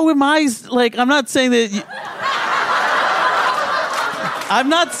 how am I? Like, I'm not saying that. I'm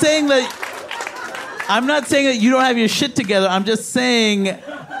not saying that you don't have your shit together. I'm just saying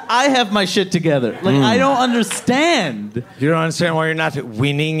I have my shit together. Like, I don't understand. You don't understand why you're not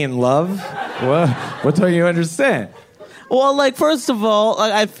winning in love? What don't you understand? Well, like, first of all,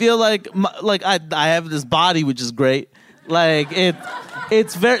 like, I feel like I have this body, which is great. Like,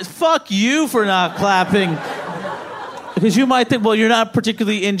 it's very... Fuck you for not clapping. Because you might think, well, you're not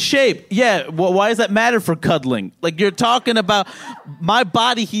particularly in shape. Yeah, well, why does that matter for cuddling? Like, you're talking about... My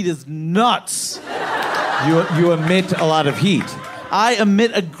body heat is nuts. You emit a lot of heat. I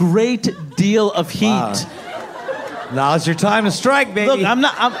emit a great deal of heat. Wow. Now's your time to strike, baby. Look,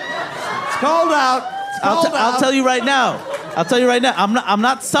 it's cold out. I'll tell you right now. I'm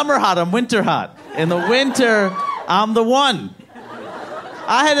not summer hot. I'm winter hot. In the winter, I'm the one.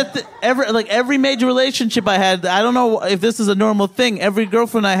 I had every major relationship I had. I don't know if this is a normal thing. Every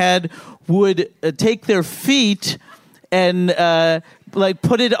girlfriend I had would take their feet and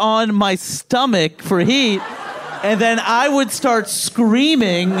put it on my stomach for heat, and then I would start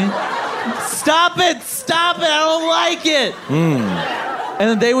screaming, "Stop it! Stop it! I don't like it!" And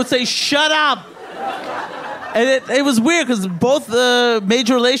then they would say, "Shut up!" And it was weird because both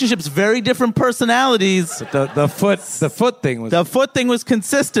major relationships, very different personalities. The foot thing was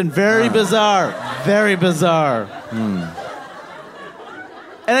consistent. Very bizarre. Very bizarre.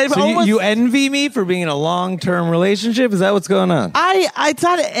 And so you envy me for being in a long-term relationship? Is that what's going on? I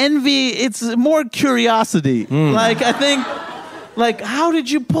thought envy. It's more curiosity. Like, I think Like, how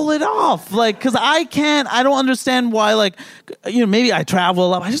did you pull it off? Like, because I don't understand why, like, maybe I travel a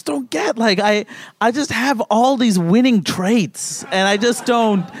lot. I just don't get, like, I just have all these winning traits, and I just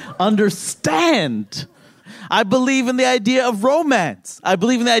don't understand. I believe in the idea of romance. I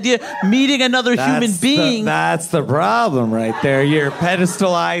believe in the idea of meeting another human being. That's the problem right there. You're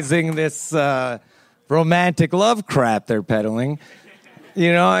pedestalizing this romantic love crap they're peddling.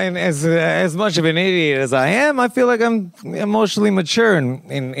 And as much of an idiot as I am, I feel like I'm emotionally mature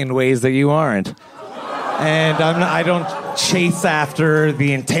in ways that you aren't. And I don't chase after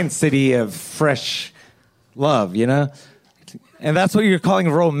the intensity of fresh love, And that's what you're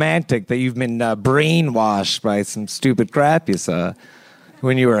calling romantic, that you've been brainwashed by some stupid crap you saw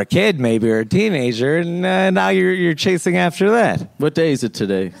when you were a kid, maybe, or a teenager, and now you're chasing after that. What day is it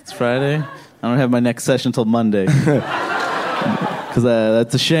today? It's Friday? I don't have my next session until Monday. Because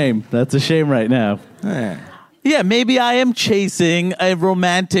that's a shame. That's a shame right now. Yeah, maybe I am chasing a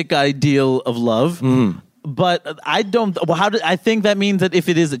romantic ideal of love, but I don't. Well, I think that means that if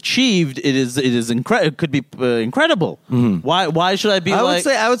it is achieved, it could be incredible. Why should I be?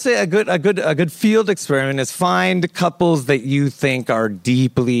 I would say a good field experiment is find couples that you think are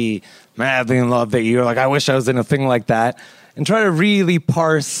deeply madly in love, that you're like, I wish I was in a thing like that, and try to really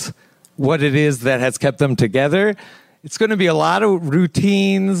parse what it is that has kept them together. It's going to be a lot of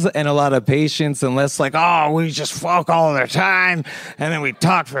routines and a lot of patience, and less like, we just fuck all the time, and then we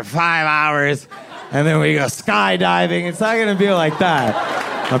talk for 5 hours, and then we go skydiving. It's not going to be like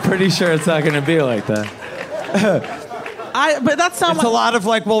that. I'm pretty sure it's not going to be like that. But that's not. It's a lot of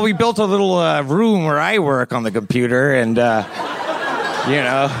like, we built a little room where I work on the computer, and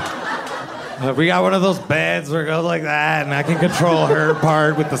we got one of those beds where it goes like that, and I can control her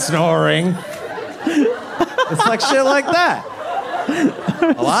part with the snoring. It's like shit like that.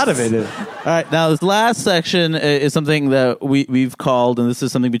 A lot of it is. All right, now this last section is something that we've called, and this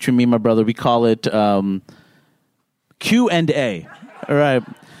is something between me and my brother, we call it Q&A. All right,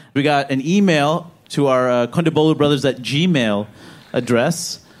 we got an email to our Kondabolu Brothers at Gmail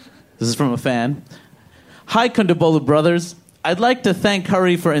address. This is from a fan. Hi, Kondabolu Brothers. I'd like to thank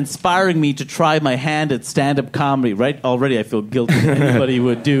Hari for inspiring me to try my hand at stand-up comedy. Right? Already I feel guilty that anybody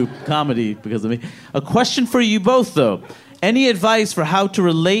would do comedy because of me. A question for you both, though. Any advice for how to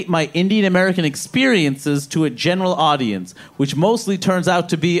relate my Indian American experiences to a general audience, which mostly turns out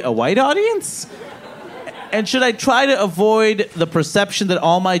to be a white audience? And should I try to avoid the perception that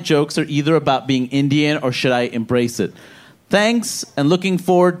all my jokes are either about being Indian, or should I embrace it? Thanks, and looking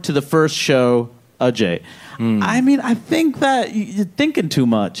forward to the first show, Ajay. I mean, I think that you're thinking too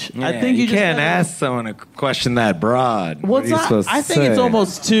much. Yeah, I think you can't ask someone a question that broad. Well, I think it's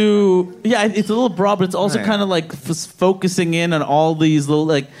almost too. Yeah, it's a little broad, but it's also kind of like focusing in on all these little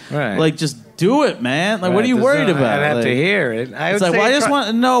like just do it, man. Like, what are you worried about? I'd have to hear it. I just want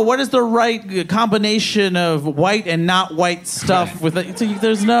to know what is the right combination of white and not white stuff with it. So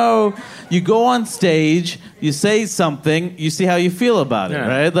there's no. You go on stage, you say something, you see how you feel about it,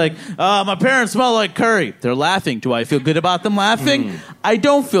 right? Like, my parents smell like curry. They're laughing. Do I feel good about them laughing? I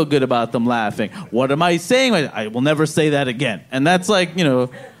don't feel good about them laughing. What am I saying? I will never say that again. And that's like,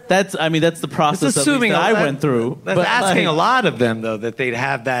 that's the process that I went through. That's asking a lot of them, though, that they'd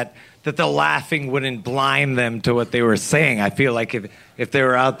have that the laughing wouldn't blind them to what they were saying. I feel like if they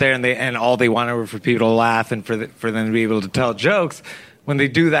were out there and all they wanted were for people to laugh and for them to be able to tell jokes, when they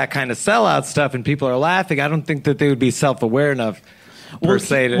do that kind of sellout stuff and people are laughing, I don't think that they would be self-aware enough per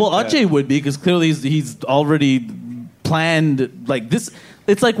se. Ajay would be, because clearly he's already planned like this.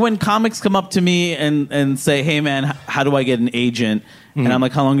 It's like when comics come up to me and say, hey, man, how do I get an agent? And I'm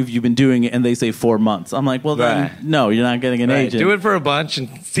like, how long have you been doing it? And they say 4 months. I'm like, well, then, no, you're not getting an agent. Do it for a bunch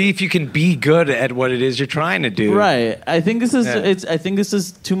and see if you can be good at what it is you're trying to do. Right. I think this is I think this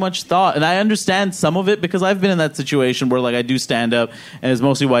is too much thought. And I understand some of it because I've been in that situation where like I do stand up and it's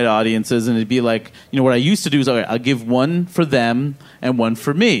mostly white audiences, and it'd be like, what I used to do is, okay, I'll give one for them and one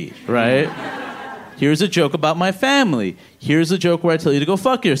for me, right? Here's a joke about my family. Here's a joke where I tell you to go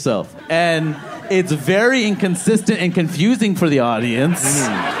fuck yourself. And it's very inconsistent and confusing for the audience.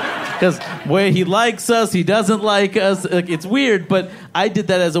 Because where he likes us, he doesn't like us. Like, it's weird, but I did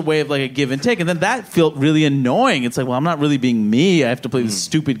that as a way of like a give and take. And then that felt really annoying. It's like, well, I'm not really being me. I have to play this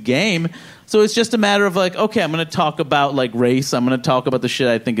stupid game. So it's just a matter of like, okay, I'm going to talk about like race. I'm going to talk about the shit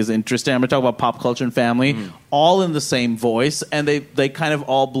I think is interesting. I'm going to talk about pop culture and family, all in the same voice. And they kind of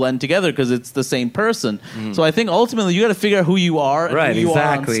all blend together because it's the same person. So I think ultimately you got to figure out who you are and who you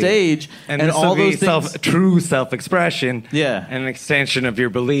are on stage. And all those things. True self-expression. Yeah. And an extension of your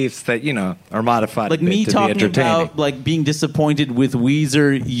beliefs that, are modified. Like me talking about like being disappointed with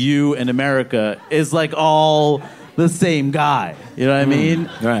Weezer, You, and America is like all... the same guy. You know what I mean?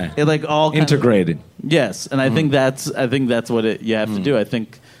 Right. It like all kind of- Integrated. yes, and I think that's what you have to do. I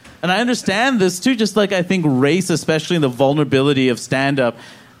think, and I understand this too. Just like I think race, especially in the vulnerability of stand-up.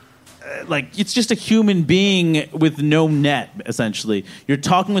 Like, it's just a human being with no net, essentially. You're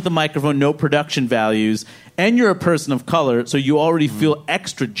talking with a microphone, no production values, and you're a person of color, so you already feel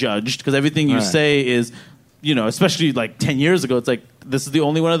extra judged because everything you say is, especially like 10 years ago, it's like, this is the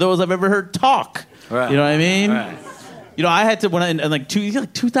only one of those I've ever heard talk. Right. You know what I mean? Right. I had to, in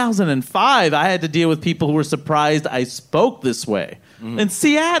 2005, I had to deal with people who were surprised I spoke this way in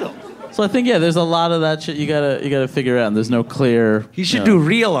Seattle. So I think, there's a lot of that shit you gotta figure out. And there's no clear. He should do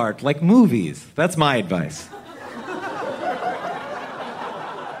real art, like movies. That's my advice.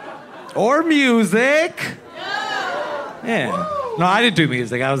 Or music. Yeah. No, I didn't do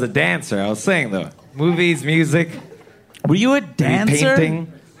music. I was a dancer. I was saying, though. Movies, music. Were you a dancer?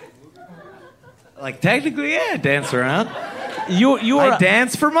 Painting. Like, technically, yeah, dance around. You were I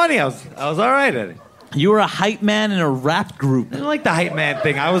danced for money. I was all right at it. You were a hype man in a rap group. I didn't like the hype man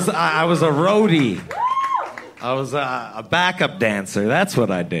thing. I was a roadie. I was a backup dancer. That's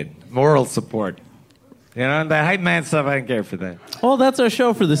what I did. Moral support. The hype man stuff, I didn't care for that. Well, that's our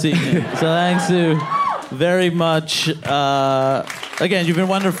show for this evening. So thanks you very much. Again, you've been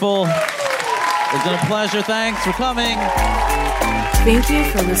wonderful. It's been a pleasure. Thanks for coming. Thank you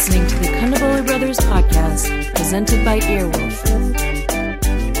for listening to the Kondabolu Brothers Podcast, presented by Earwolf.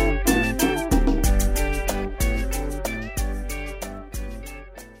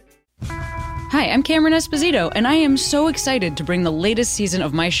 Hi, I'm Cameron Esposito, and I am so excited to bring the latest season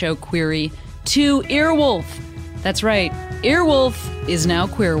of my show, Query, to Earwolf. That's right, Earwolf is now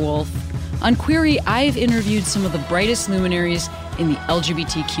Queerwolf. On Query, I've interviewed some of the brightest luminaries in the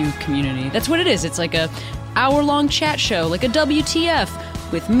LGBTQ community. That's what it is. It's like a hour-long chat show, like a WTF,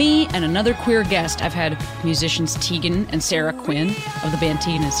 with me and another queer guest. I've had musicians Tegan and Sarah Quinn of the band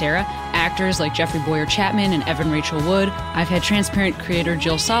Tegan and Sarah, actors like Jeffrey Boyer Chapman and Evan Rachel Wood. I've had Transparent creator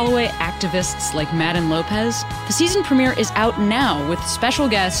Jill Soloway, activists like Madden Lopez. The season premiere is out now with special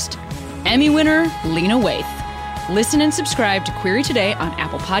guest Emmy winner Lena Waithe. Listen and subscribe to Query today on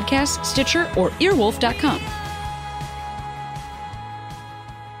Apple Podcasts, Stitcher, or earwolf.com.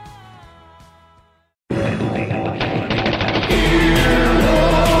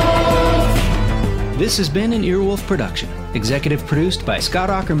 This has been an Earwolf production, executive produced by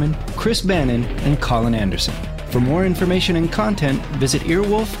Scott Ackerman, Chris Bannon, and Colin Anderson. For more information and content, visit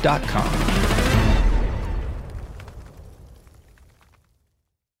earwolf.com.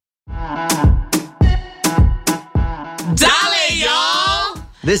 Dale, y'all!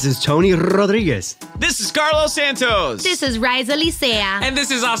 This is Tony Rodriguez. This is Carlos Santos. This is Riza Licea. And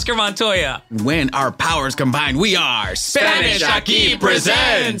this is Oscar Montoya. When our powers combine, we are Spanish Aquí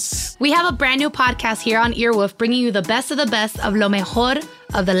Presents. We have a brand new podcast here on Earwolf, bringing you the best of lo mejor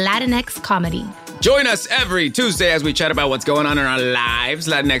of the Latinx comedy. Join us every Tuesday as we chat about what's going on in our lives,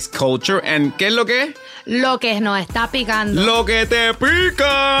 Latinx culture, and ¿qué es lo que? Lo que nos está picando. Lo que te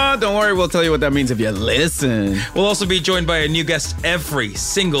pica. Don't worry, we'll tell you what that means if you listen. We'll also be joined by a new guest every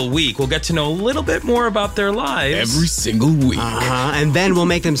single week. We'll get to know a little bit more about their lives. Every single week. And then we'll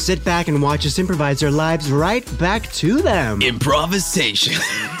make them sit back and watch us improvise their lives right back to them. Improvisation.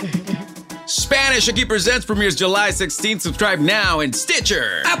 Spanish Aquí Presents premieres July 16th. Subscribe now in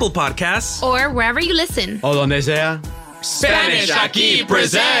Stitcher, Apple Podcasts, or wherever you listen. O donde sea. Spanish Aquí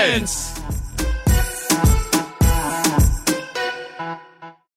Presents.